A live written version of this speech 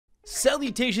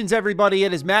Salutations everybody,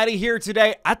 it is Matty here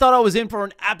today. I thought I was in for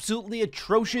an absolutely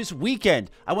atrocious weekend.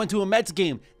 I went to a Mets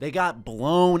game, they got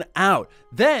blown out.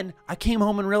 Then I came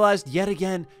home and realized yet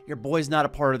again, your boy's not a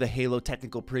part of the Halo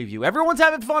technical preview. Everyone's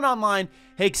having fun online,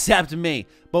 except me.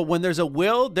 But when there's a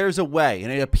will, there's a way.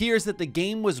 And it appears that the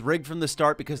game was rigged from the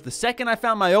start because the second I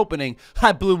found my opening,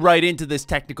 I blew right into this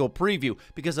technical preview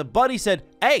because a buddy said,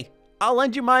 "Hey, I'll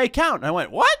lend you my account." And I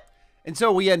went, "What?" And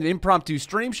so we had an impromptu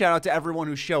stream. Shout out to everyone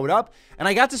who showed up. And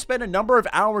I got to spend a number of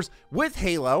hours with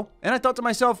Halo. And I thought to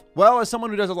myself, well, as someone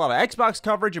who does a lot of Xbox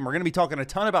coverage, and we're going to be talking a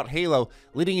ton about Halo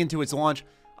leading into its launch,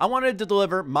 I wanted to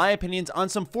deliver my opinions on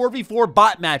some 4v4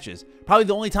 bot matches. Probably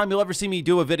the only time you'll ever see me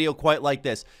do a video quite like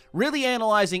this. Really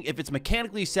analyzing if it's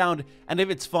mechanically sound and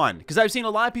if it's fun. Because I've seen a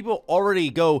lot of people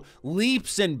already go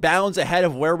leaps and bounds ahead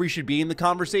of where we should be in the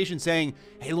conversation saying,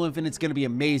 Halo Infinite's going to be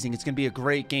amazing. It's going to be a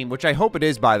great game, which I hope it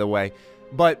is, by the way.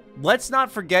 But let's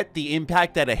not forget the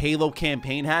impact that a Halo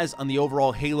campaign has on the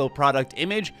overall Halo product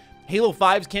image. Halo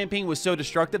 5's campaign was so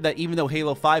destructive that even though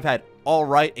Halo 5 had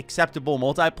alright, acceptable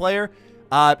multiplayer,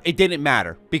 it didn't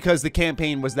matter because the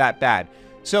campaign was that bad.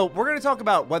 So we're going to talk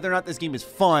about whether or not this game is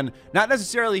fun, not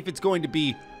necessarily if it's going to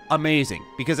be amazing,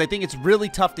 because I think it's really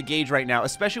tough to gauge right now,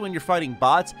 especially when you're fighting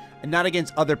bots and not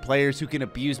against other players who can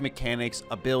abuse mechanics,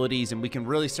 abilities, and we can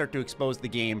really start to expose the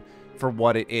game for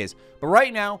what it is. But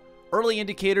right now, early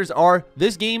indicators are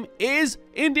this game is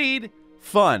indeed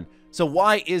fun. So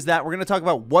why is that? We're going to talk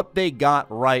about what they got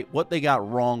right, what they got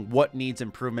wrong, what needs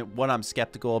improvement, what I'm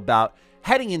skeptical about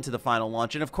heading into the final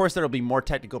launch. And of course, there will be more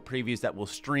technical previews that we'll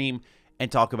stream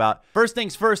and talk about. First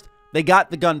things first, they got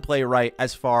the gunplay right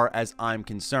as far as I'm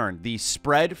concerned. The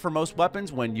spread for most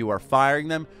weapons when you are firing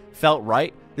them felt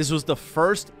right. This was the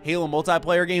first Halo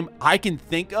multiplayer game I can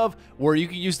think of where you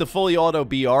could use the fully auto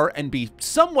BR and be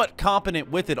somewhat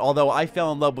competent with it, although I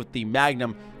fell in love with the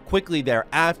Magnum quickly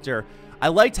thereafter. I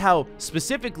liked how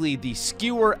specifically the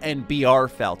skewer and BR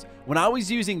felt. When I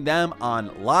was using them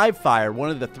on live fire, one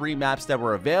of the 3 maps that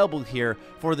were available here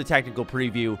for the technical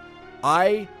preview,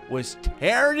 I was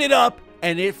tearing it up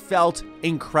and it felt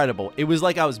incredible. It was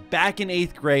like I was back in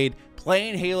 8th grade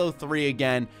playing Halo 3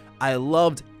 again. I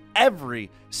loved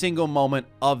every single moment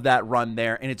of that run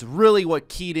there, and it's really what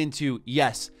keyed into,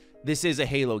 yes, this is a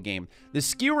Halo game. The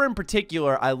skewer in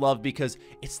particular I love because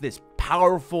it's this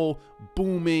powerful,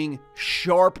 booming,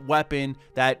 sharp weapon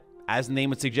that, as the name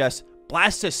would suggest,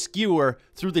 blasts a skewer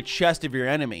through the chest of your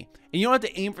enemy. And you don't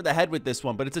have to aim for the head with this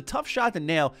one, but it's a tough shot to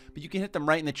nail, but you can hit them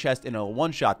right in the chest and it'll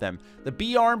one-shot them. The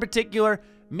BR in particular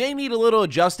may need a little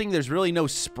adjusting. There's really no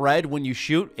spread when you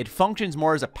shoot. It functions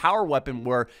more as a power weapon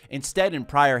where instead in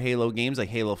prior Halo games like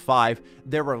Halo 5,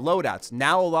 there were loadouts.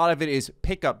 Now a lot of it is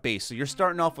pickup based. So you're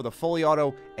starting off with a fully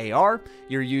auto AR,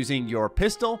 you're using your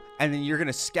pistol, and then you're going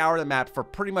to scour the map for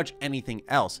pretty much anything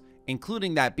else,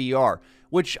 including that BR,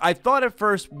 which I thought at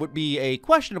first would be a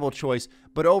questionable choice,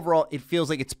 but overall it feels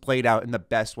like it's played out in the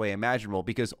best way imaginable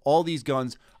because all these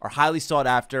guns are highly sought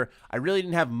after. I really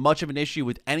didn't have much of an issue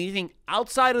with anything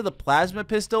outside of the plasma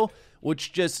pistol,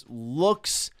 which just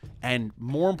looks and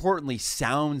more importantly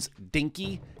sounds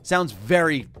dinky, sounds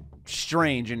very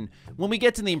strange. And when we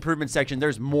get to the improvement section,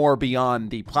 there's more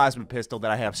beyond the plasma pistol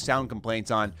that I have sound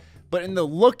complaints on. But in the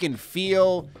look and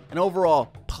feel and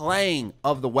overall playing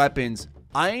of the weapons,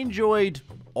 I enjoyed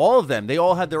all of them. They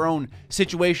all had their own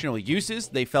situational uses.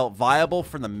 They felt viable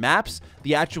for the maps.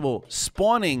 The actual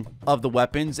spawning of the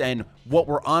weapons and what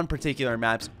were on particular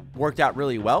maps worked out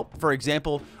really well. For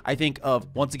example, I think of,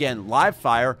 once again, live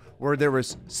fire, where there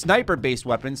was sniper-based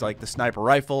weapons like the sniper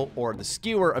rifle or the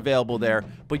skewer available there,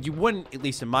 but you wouldn't, at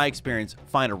least in my experience,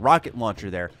 find a rocket launcher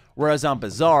there. Whereas on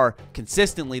Bazaar,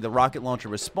 consistently the rocket launcher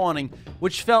was spawning,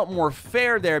 which felt more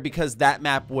fair there because that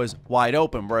map was wide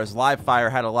open, whereas live fire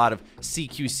had a lot of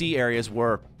CQC areas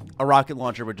where a rocket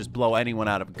launcher would just blow anyone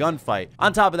out of a gunfight.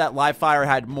 On top of that, live fire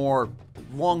had more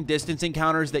long distance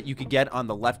encounters that you could get on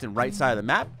the left and right side of the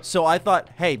map. So I thought,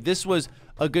 hey, this was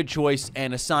a good choice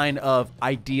and a sign of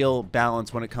ideal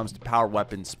balance when it comes to power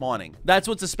weapon spawning. That's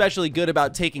what's especially good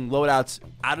about taking loadouts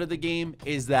out of the game,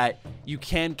 is that you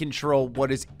can control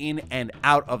what is in and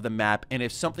out of the map, and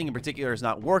if something in particular is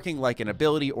not working, like an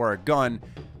ability or a gun,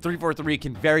 343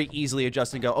 can very easily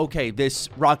adjust and go, okay, this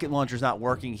rocket launcher is not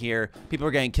working here. People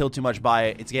are getting killed too much by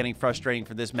it. It's getting frustrating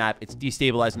for this map. It's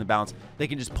destabilizing the balance. They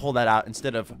can just pull that out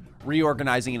instead of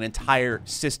reorganizing an entire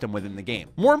system within the game.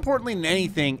 More importantly than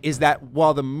anything is that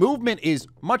while the movement is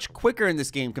much quicker in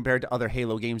this game compared to other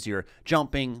Halo games, you're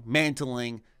jumping,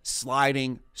 mantling,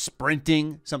 sliding,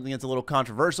 sprinting, something that's a little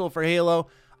controversial for Halo.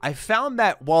 I found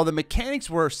that while the mechanics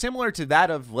were similar to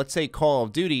that of, let's say, Call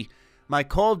of Duty, my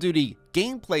Call of Duty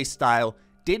gameplay style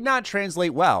did not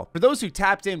translate well. For those who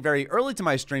tapped in very early to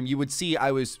my stream, you would see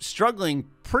I was struggling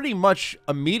pretty much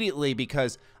immediately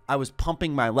because I was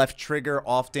pumping my left trigger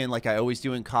often, like I always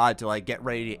do in COD, to like get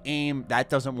ready to aim. That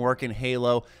doesn't work in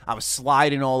Halo. I was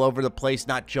sliding all over the place,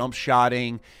 not jump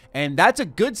shotting. And that's a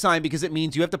good sign because it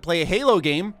means you have to play a Halo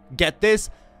game, get this,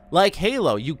 like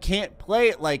Halo. You can't play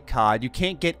it like COD. You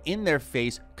can't get in their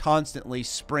face constantly,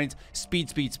 sprint, speed,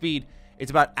 speed, speed.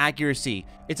 It's about accuracy.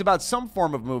 It's about some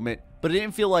form of movement, but it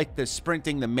didn't feel like the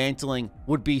sprinting, the mantling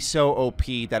would be so OP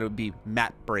that it would be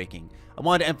map breaking. I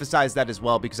wanted to emphasize that as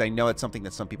well because I know it's something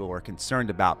that some people were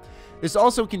concerned about. This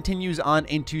also continues on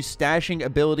into stashing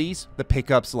abilities, the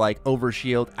pickups like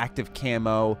overshield, active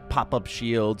camo, pop-up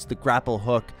shields, the grapple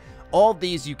hook. All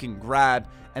these you can grab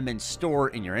and then store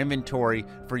in your inventory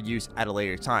for use at a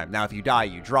later time. Now, if you die,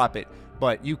 you drop it,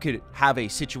 but you could have a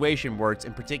situation where it's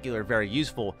in particular very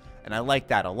useful, and I like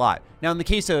that a lot. Now, in the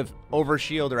case of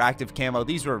overshield or active camo,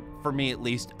 these were, for me at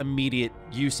least, immediate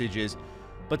usages.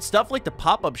 But stuff like the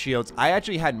pop-up shields, I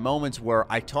actually had moments where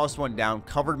I tossed one down,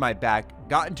 covered my back,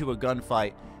 got into a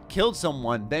gunfight, killed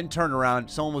someone, then turned around,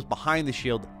 someone was behind the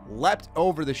shield, leapt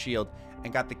over the shield,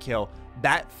 and got the kill.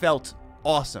 That felt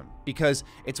awesome because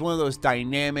it's one of those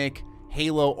dynamic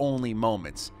Halo-only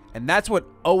moments. And that's what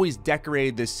always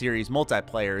decorated this series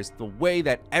multiplayer, is the way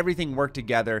that everything worked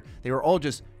together. They were all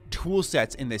just tool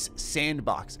sets in this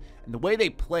sandbox. And the way they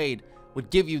played would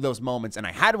give you those moments, and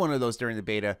I had one of those during the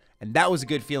beta, and that was a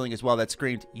good feeling as well. That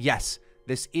screamed, yes,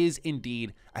 this is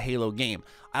indeed a Halo game.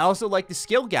 I also like the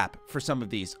skill gap for some of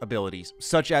these abilities,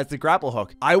 such as the grapple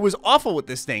hook. I was awful with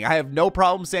this thing. I have no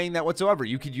problem saying that whatsoever.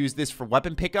 You could use this for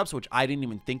weapon pickups, which I didn't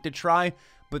even think to try,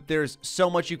 but there's so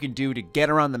much you can do to get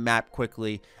around the map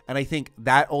quickly, and I think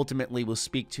that ultimately will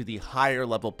speak to the higher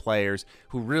level players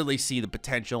who really see the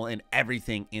potential in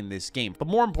everything in this game. But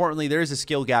more importantly, there is a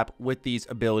skill gap with these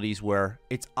abilities where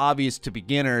it's obvious to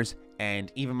beginners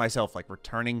and even myself, like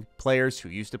returning players who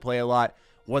used to play a lot,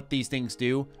 what these things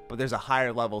do, but there's a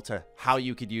higher level to how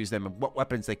you could use them and what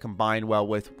weapons they combine well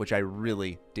with, which I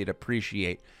really did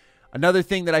appreciate. Another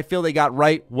thing that I feel they got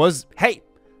right was, hey,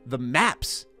 the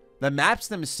maps. The maps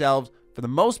themselves, for the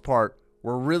most part,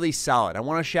 were really solid. I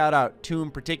want to shout out two in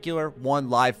particular.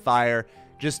 One, Live Fire.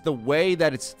 Just the way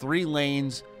that it's 3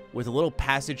 lanes with a little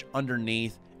passage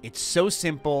underneath. It's so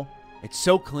simple. It's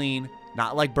so clean.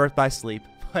 Not like Birth by Sleep,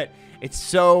 but it's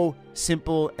so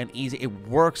simple and easy. It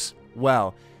works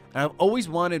well. And I've always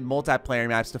wanted multiplayer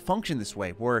maps to function this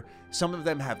way, where some of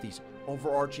them have these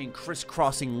overarching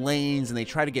crisscrossing lanes and they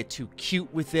try to get too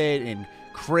cute with it and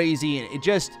crazy, and it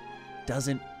just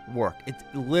doesn't work. It's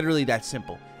literally that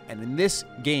simple. And in this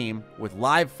game with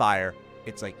Live Fire,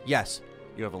 it's like, yes,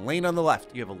 you have a lane on the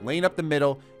left, you have a lane up the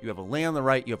middle, you have a lane on the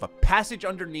right, you have a passage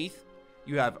underneath,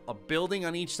 you have a building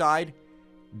on each side.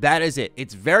 That is it.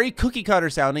 It's very cookie cutter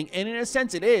sounding, and in a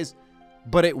sense it is,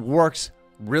 but it works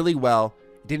really well.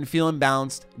 It didn't feel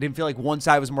imbalanced. It didn't feel like one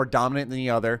side was more dominant than the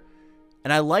other.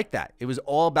 And I like that. It was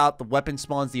all about the weapon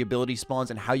spawns, the ability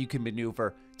spawns, and how you can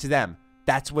maneuver to them.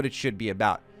 That's what it should be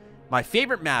about. My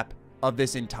favorite map of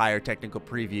this entire technical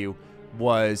preview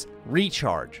was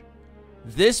Recharge.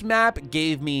 This map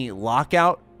gave me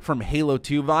Lockout from Halo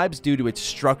 2 vibes due to its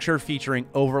structure featuring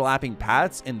overlapping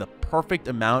paths and the perfect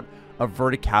amount of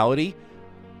verticality.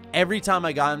 Every time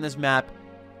I got on this map,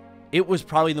 it was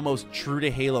probably the most true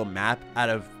to Halo map out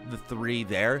of the 3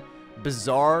 there.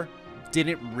 Bizarre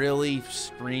didn't really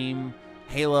scream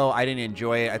Halo. I didn't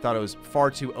enjoy it. I thought it was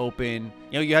far too open.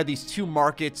 You know, you had these 2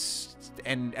 markets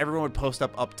and everyone would post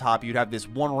up top. You'd have this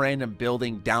one random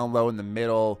building down low in the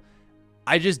middle.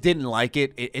 I just didn't like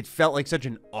it. It felt like such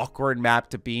an awkward map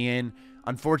to be in.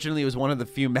 Unfortunately, it was one of the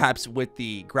few maps with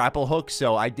the grapple hook,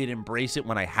 so I did embrace it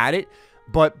when I had it.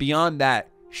 But beyond that,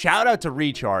 shout out to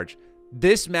Recharge.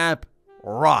 This map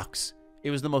rocks.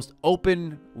 It was the most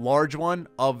open, large one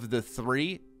of the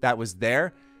 3 that was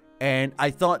there. And I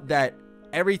thought that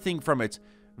everything from its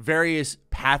various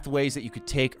pathways that you could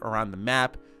take around the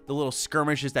map, the little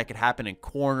skirmishes that could happen in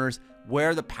corners,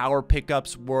 where the power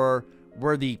pickups were,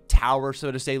 where the tower,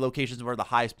 so to say, locations were the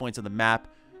highest points of the map.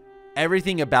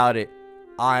 Everything about it,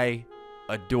 I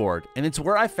adored. And it's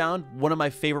where I found one of my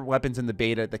favorite weapons in the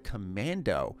beta, the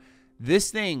Commando.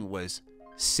 This thing was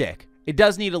sick. It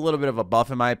does need a little bit of a buff,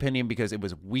 in my opinion, because it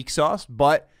was weak sauce,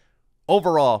 but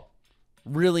overall,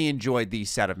 really enjoyed these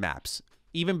set of maps.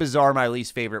 Even Bizarre, my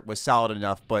least favorite, was solid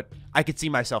enough, but I could see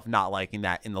myself not liking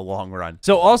that in the long run.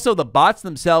 So also, the bots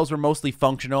themselves were mostly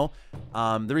functional.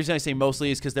 The reason I say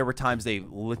mostly is because there were times they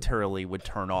literally would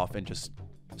turn off and just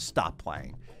stop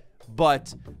playing.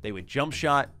 But they would jump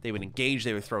shot, they would engage,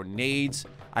 they would throw nades.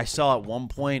 I saw at one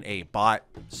point a bot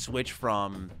switch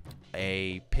from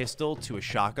a pistol to a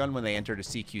shotgun when they entered a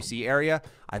CQC area.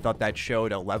 I thought that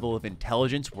showed a level of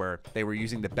intelligence where they were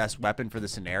using the best weapon for the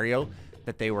scenario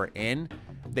that they were in.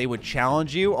 They would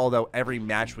challenge you, although every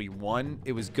match we won,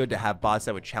 it was good to have bots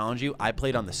that would challenge you. I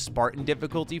played on the Spartan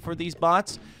difficulty for these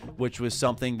bots, which was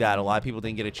something that a lot of people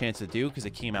didn't get a chance to do because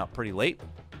it came out pretty late.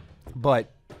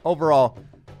 But overall,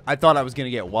 I thought I was going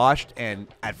to get washed, and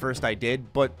at first I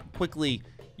did, but quickly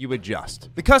you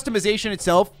adjust. The customization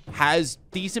itself has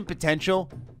decent potential.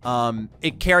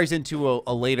 It carries into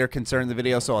a later concern in the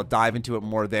video, so I'll dive into it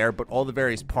more there, but all the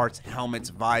various parts, helmets,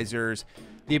 visors,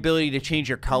 the ability to change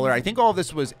your color, I think all of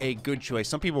this was a good choice.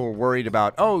 Some people were worried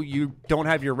about, oh, you don't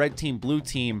have your red team, blue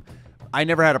team. I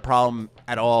never had a problem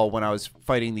at all when I was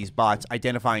fighting these bots,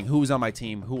 identifying who was on my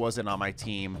team, who wasn't on my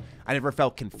team. I never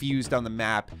felt confused on the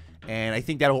map, and I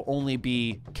think that will only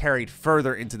be carried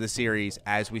further into the series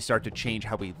as we start to change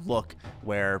how we look,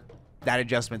 where that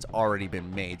adjustment's already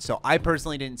been made. So I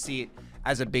personally didn't see it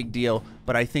as a big deal,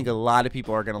 but I think a lot of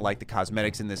people are going to like the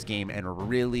cosmetics in this game and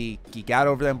really geek out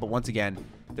over them. But once again,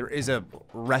 there is a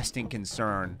resting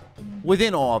concern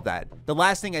within all of that. The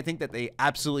last thing I think that they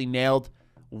absolutely nailed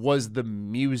was the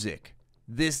music.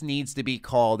 This needs to be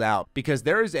called out because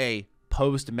there is a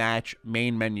post-match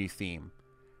main menu theme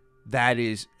that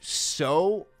is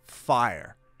so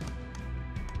fire.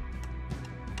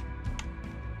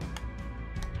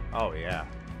 Oh, yeah.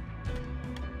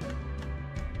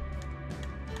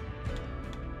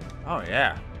 Oh,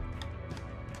 yeah.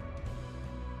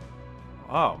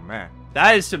 Oh, man.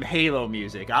 That is some Halo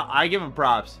music. I give them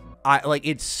props. Like,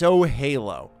 it's so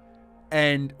Halo.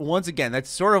 And once again, that's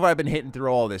sort of what I've been hitting through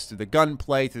all this. Through the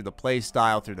gunplay, through the play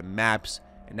style, through the maps,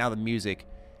 and now the music.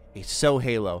 It's so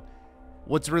Halo.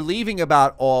 What's relieving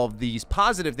about all of these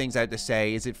positive things I have to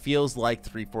say is it feels like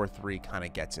 343 kind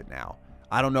of gets it now.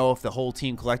 I don't know if the whole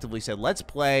team collectively said, let's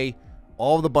play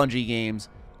all the Bungie games.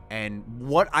 And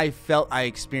what I felt I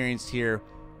experienced here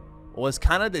was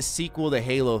kind of the sequel to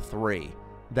Halo 3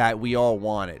 that we all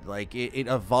wanted. Like, it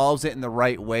evolves it in the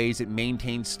right ways. It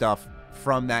maintains stuff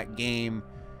from that game.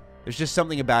 There's just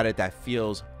something about it that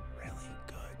feels really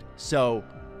good. So,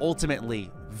 ultimately,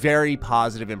 very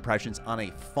positive impressions on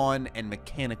a fun and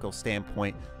mechanical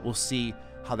standpoint. We'll see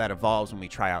how that evolves when we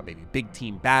try out maybe big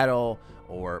team battle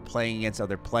or playing against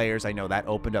other players. I know that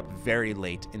opened up very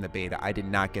late in the beta. I did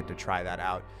not get to try that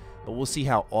out, but we'll see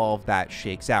how all of that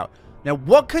shakes out. Now,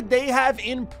 what could they have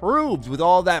improved with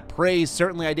all that praise?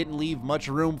 Certainly, I didn't leave much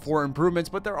room for improvements,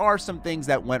 but there are some things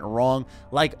that went wrong,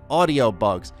 like audio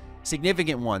bugs,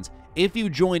 significant ones. If you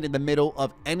joined in the middle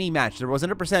of any match, there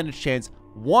wasn't a percentage chance,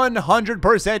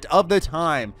 100% of the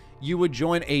time, you would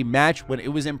join a match when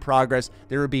it was in progress.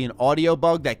 There would be an audio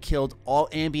bug that killed all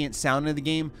ambient sound in the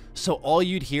game, so all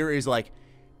you'd hear is like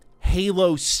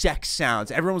Halo sex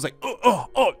sounds. Everyone was like,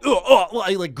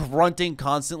 like grunting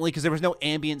constantly because there was no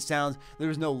ambient sounds. There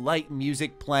was no light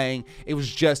music playing. It was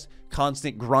just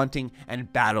constant grunting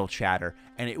and battle chatter,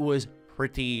 and it was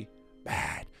pretty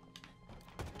bad.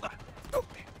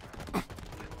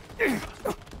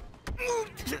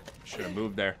 Should have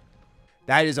moved there.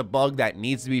 That is a bug that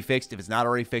needs to be fixed if it's not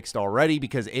already fixed already,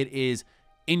 because it is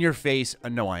in your face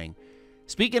annoying.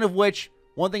 Speaking of which,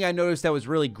 one thing I noticed that was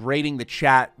really grating the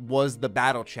chat was the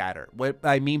battle chatter. What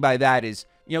I mean by that is,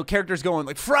 you know, characters going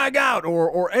like frag out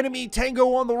or enemy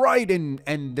tango on the right,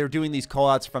 and they're doing these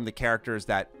callouts from the characters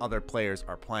that other players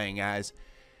are playing as.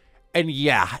 And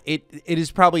yeah, it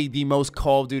is probably the most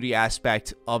Call of Duty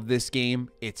aspect of this game.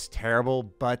 It's terrible,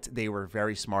 but they were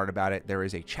very smart about it. There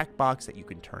is a checkbox that you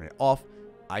can turn it off.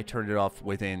 I turned it off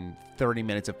within 30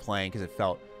 minutes of playing because it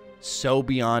felt so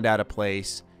beyond out of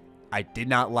place. I did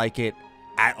not like it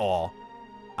at all.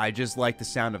 I just like the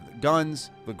sound of the guns,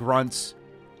 the grunts,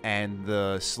 and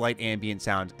the slight ambient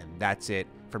sound, and that's it.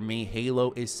 For me,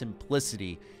 Halo is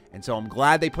simplicity, and so I'm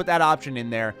glad they put that option in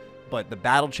there. But the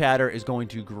battle chatter is going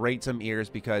to grate some ears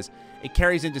because it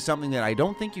carries into something that I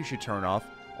don't think you should turn off,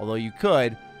 although you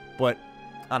could, but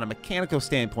on a mechanical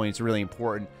standpoint, it's really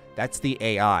important. That's the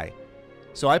AI.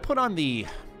 So I put on the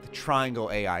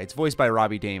triangle AI. It's voiced by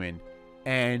Robbie Damon,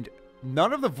 and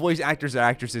none of the voice actors or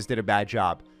actresses did a bad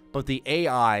job, but the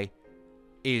AI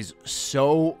is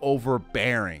so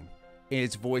overbearing in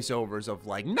its voiceovers of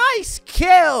like, nice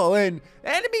kill, and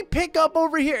enemy pickup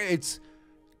over here. It's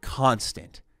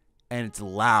constant. And it's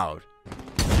loud. The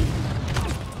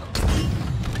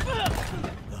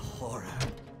horror.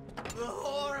 The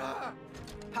horror!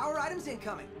 Power items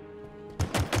incoming.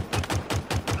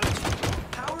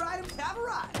 Power items have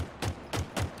arrived.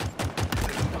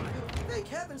 Thank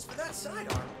heavens for that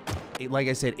sidearm. Like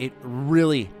I said, it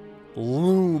really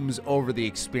looms over the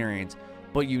experience.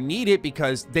 but you need it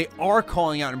because they are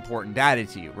calling out important data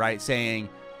to you, right? Saying,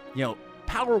 you know,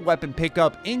 power weapon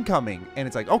pickup incoming. And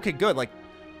it's like, okay, good. Like,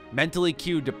 mentally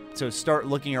cued to start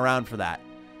looking around for that.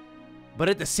 But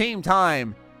at the same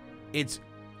time, it's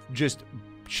just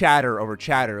chatter over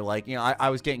chatter. Like, you know, I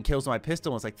was getting kills with my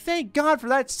pistol and it's like, thank God for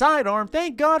that sidearm.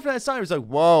 Thank God for that sidearm. It's like,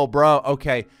 whoa, bro.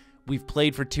 Okay, we've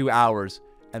played for 2 hours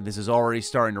and this is already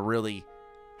starting to really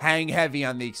hang heavy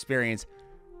on the experience.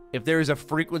 If there's a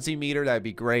frequency meter, that'd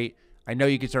be great. I know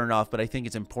you could turn it off, but I think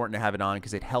it's important to have it on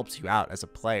because it helps you out as a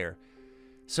player.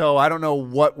 So I don't know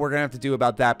what we're going to have to do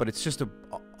about that, but it's just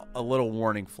a little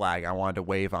warning flag I wanted to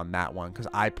wave on that one because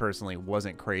I personally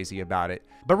wasn't crazy about it.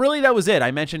 But really, that was it.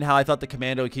 I mentioned how I thought the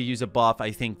commando could use a buff.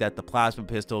 I think that the plasma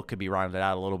pistol could be rounded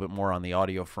out a little bit more on the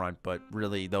audio front, but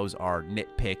really those are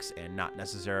nitpicks and not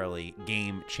necessarily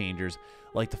game changers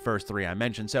like the first 3 I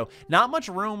mentioned. So not much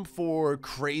room for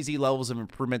crazy levels of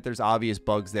improvement. There's obvious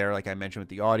bugs there, like I mentioned with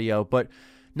the audio, but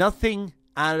nothing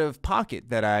out of pocket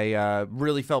that I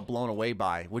really felt blown away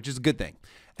by, which is a good thing.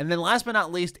 And then last but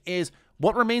not least is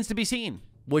what remains to be seen,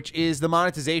 which is the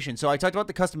monetization. So I talked about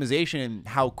the customization and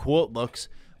how cool it looks,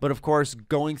 but of course,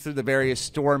 going through the various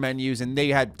store menus, and they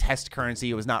had test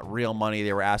currency. It was not real money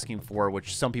they were asking for,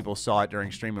 which some people saw it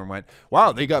during streaming and went,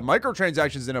 wow, they got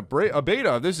microtransactions in a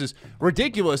beta. This is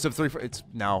ridiculous. It's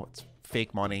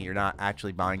fake money. You're not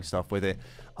actually buying stuff with it.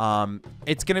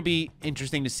 It's going to be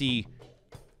interesting to see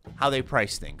how they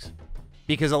price things,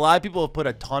 because a lot of people have put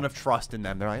a ton of trust in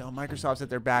them. They're like, oh, Microsoft's at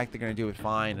their back. They're going to do it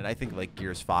fine. And I think like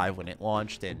Gears 5 when it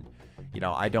launched, and, you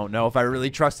know, I don't know if I really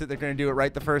trust that they're going to do it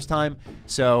right the first time.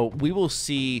 So we will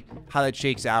see how that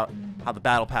shakes out, how the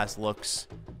Battle Pass looks,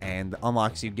 and the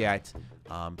unlocks you get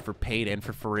for paid and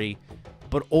for free.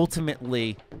 But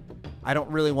ultimately, I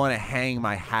don't really want to hang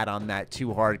my hat on that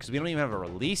too hard because we don't even have a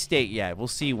release date yet. We'll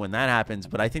see when that happens,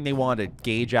 but I think they want to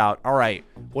gauge out, all right,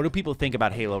 what do people think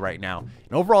about Halo right now?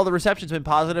 And overall, the reception's been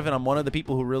positive, and I'm one of the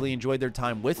people who really enjoyed their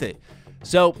time with it.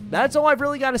 So that's all I've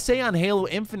really got to say on Halo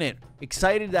Infinite.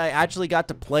 Excited that I actually got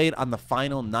to play it on the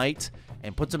final night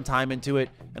and put some time into it,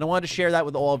 and I wanted to share that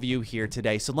with all of you here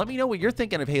today. So let me know what you're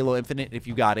thinking of Halo Infinite, if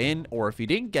you got in, or if you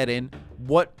didn't get in,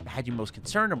 what had you most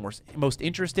concerned or most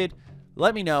interested?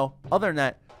 Let me know. Other than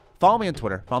that, follow me on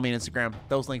Twitter, follow me on Instagram.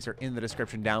 Those links are in the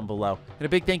description down below. And a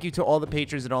big thank you to all the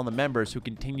patrons and all the members who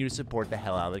continue to support the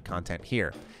hell out of the content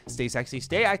here. Stay sexy,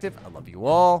 stay active. I love you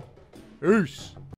all. Peace.